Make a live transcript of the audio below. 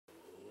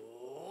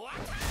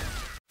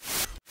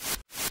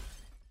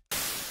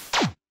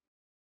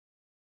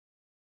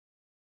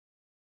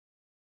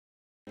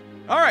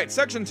Alright,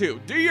 section 2.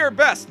 Do your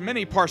best,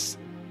 Mini Paracel.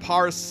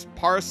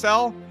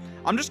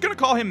 I'm just gonna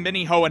call him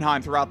Mini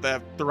Hohenheim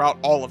throughout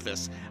all of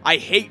this. I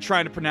hate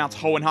trying to pronounce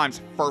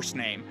Hohenheim's first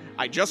name.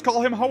 I just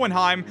call him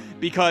Hohenheim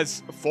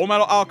because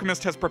Fullmetal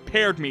Alchemist has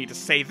prepared me to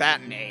say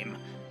that name.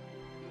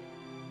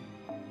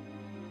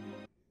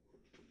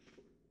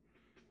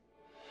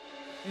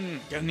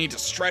 Gonna need to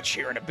stretch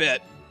here in a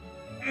bit.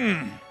 Do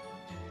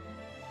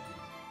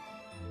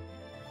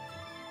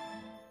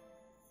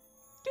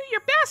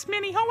your best,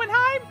 Mini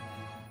Hohenheim!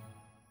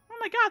 Oh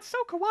my god, so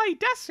kawaii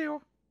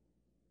desu!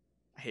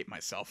 I hate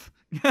myself.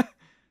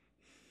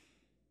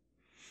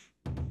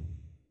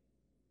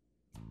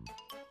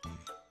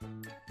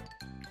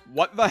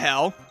 What the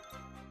hell?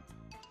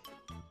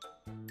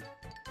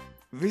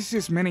 This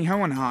is Mini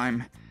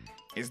Hohenheim.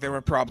 Is there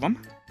a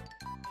problem?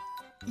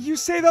 You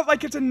say that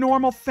like it's a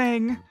normal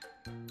thing.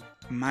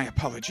 My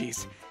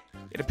apologies.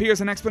 It appears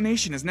an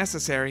explanation is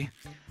necessary.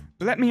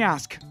 Let me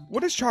ask,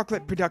 what is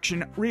chocolate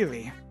production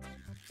really?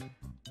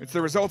 It's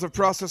the result of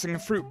processing a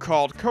fruit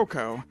called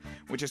cocoa,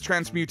 which is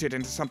transmuted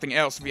into something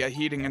else via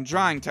heating and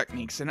drying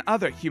techniques and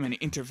other human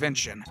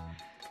intervention.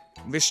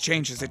 This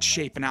changes its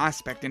shape and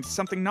aspect into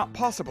something not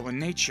possible in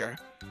nature.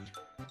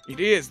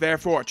 It is,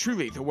 therefore,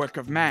 truly the work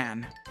of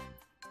man.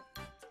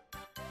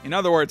 In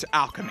other words,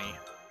 alchemy.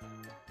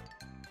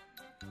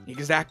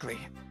 Exactly.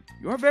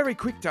 You are very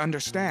quick to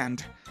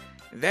understand.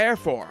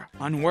 Therefore,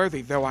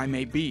 unworthy though I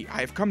may be, I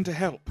have come to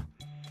help.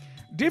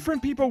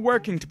 Different people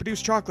working to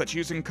produce chocolate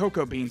using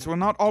cocoa beans will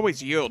not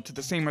always yield to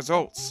the same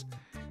results.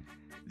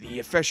 The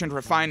efficient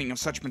refining of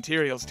such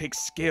materials takes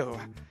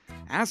skill.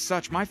 As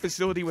such, my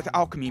facility with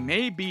alchemy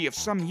may be of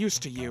some use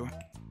to you.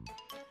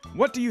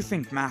 What do you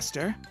think,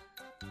 Master?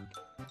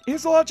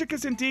 His logic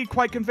is indeed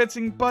quite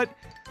convincing, but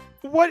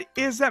what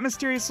is that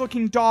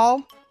mysterious-looking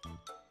doll?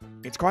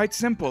 It's quite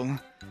simple.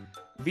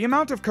 The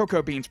amount of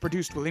cocoa beans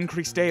produced will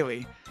increase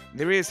daily.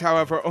 There is,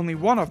 however, only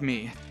one of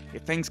me.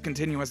 If things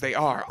continue as they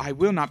are, I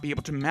will not be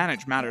able to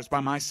manage matters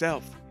by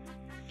myself.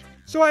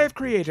 So I have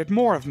created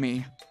more of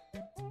me.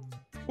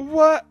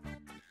 What?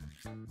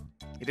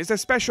 It is a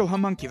special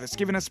homunculus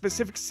given a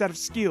specific set of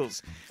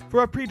skills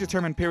for a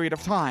predetermined period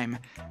of time.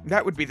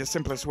 That would be the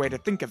simplest way to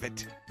think of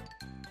it.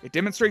 It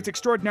demonstrates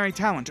extraordinary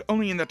talent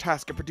only in the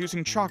task of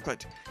producing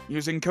chocolate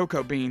using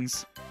cocoa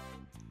beans.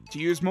 To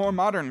use more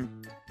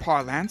modern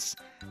parlance,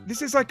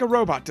 this is like a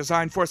robot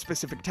designed for a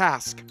specific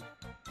task.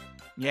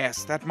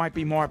 Yes, that might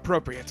be more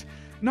appropriate.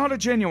 Not a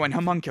genuine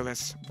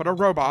homunculus, but a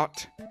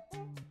robot.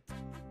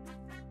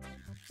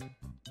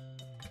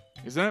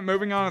 Isn't it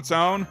moving on its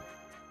own?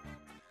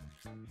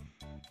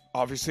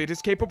 Obviously, it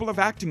is capable of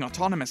acting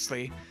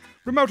autonomously.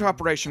 Remote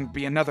operation would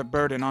be another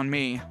burden on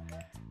me.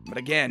 But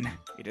again,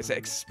 it is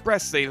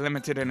expressly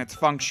limited in its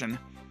function.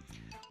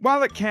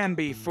 While it can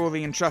be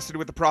fully entrusted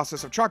with the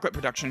process of chocolate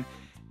production,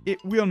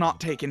 it will not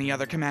take any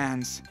other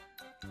commands.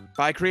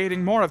 By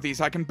creating more of these,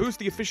 I can boost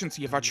the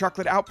efficiency of our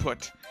chocolate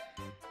output.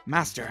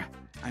 Master,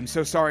 I'm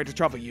so sorry to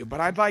trouble you,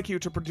 but I'd like you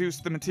to produce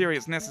the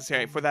materials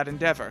necessary for that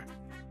endeavor.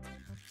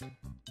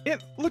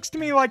 It looks to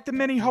me like the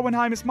Mini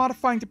Hohenheim is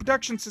modifying the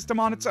production system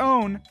on its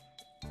own.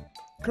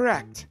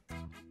 Correct.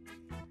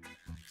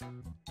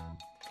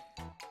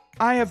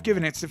 I have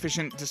given it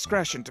sufficient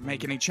discretion to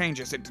make any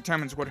changes it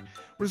determines would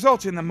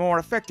result in the more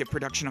effective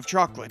production of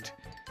chocolate.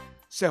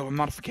 So a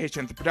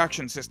modification of the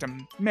production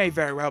system may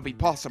very well be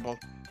possible.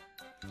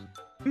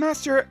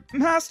 Master,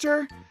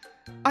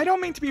 I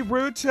don't mean to be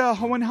rude to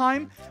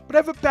Hohenheim, but I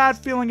have a bad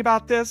feeling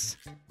about this.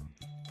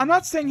 I'm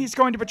not saying he's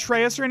going to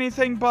betray us or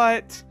anything,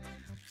 but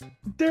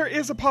there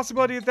is a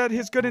possibility that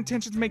his good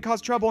intentions may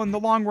cause trouble in the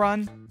long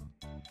run.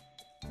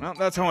 Well,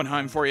 that's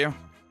Hohenheim for you.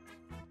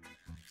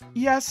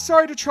 Yes,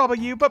 sorry to trouble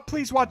you, but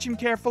please watch him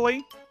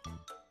carefully.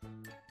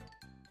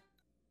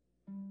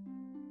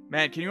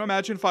 Man, can you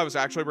imagine if I was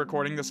actually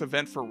recording this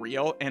event for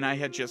real and I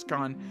had just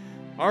gone,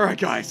 alright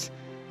guys,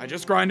 I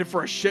just grinded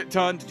for a shit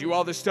ton to do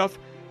all this stuff,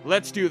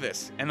 let's do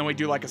this. And then we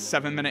do like a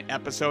 7-minute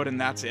episode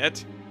and that's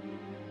it.